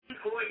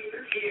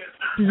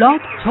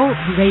Blog Talk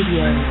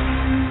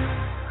Radio.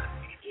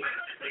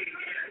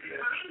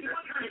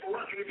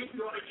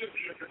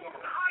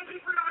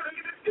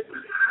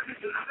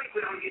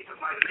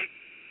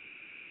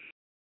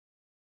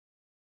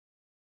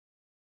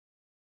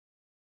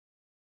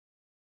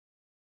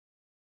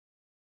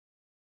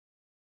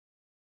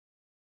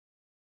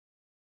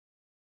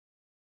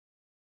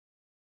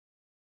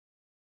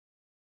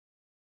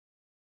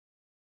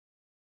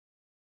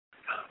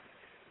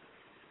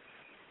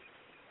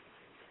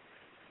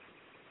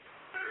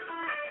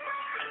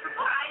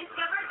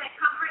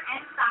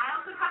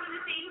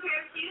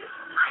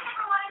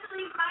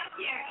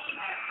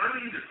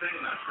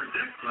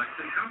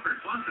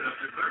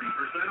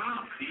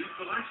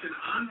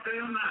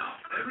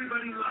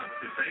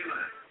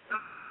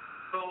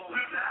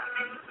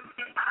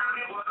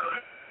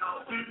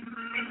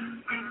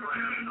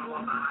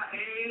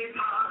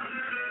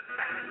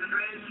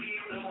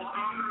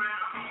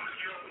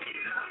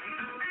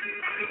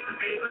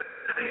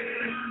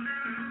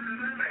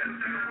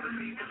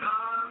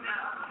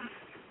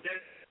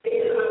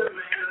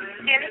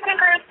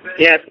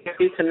 Yes,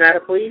 to Nata,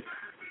 please.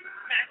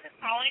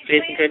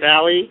 Jason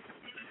Cardali.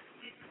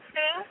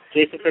 Who?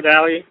 Jason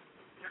Cardali.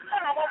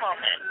 Hold on, one moment.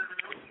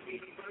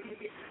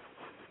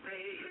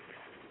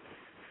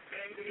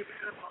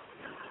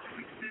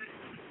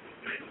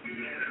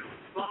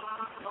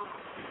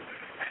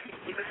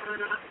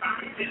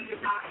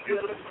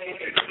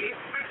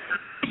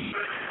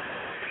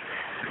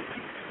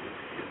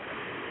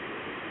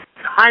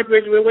 Hi,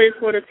 Bridget. We're waiting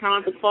for the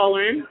talent to call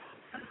in.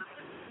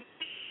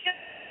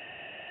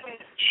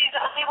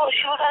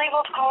 She was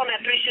unable to call in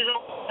at 3. She's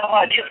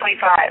on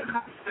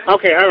 245.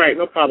 Okay, all right,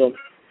 no problem.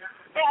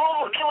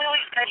 Can we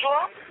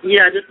reschedule?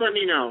 Yeah, just let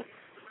me know.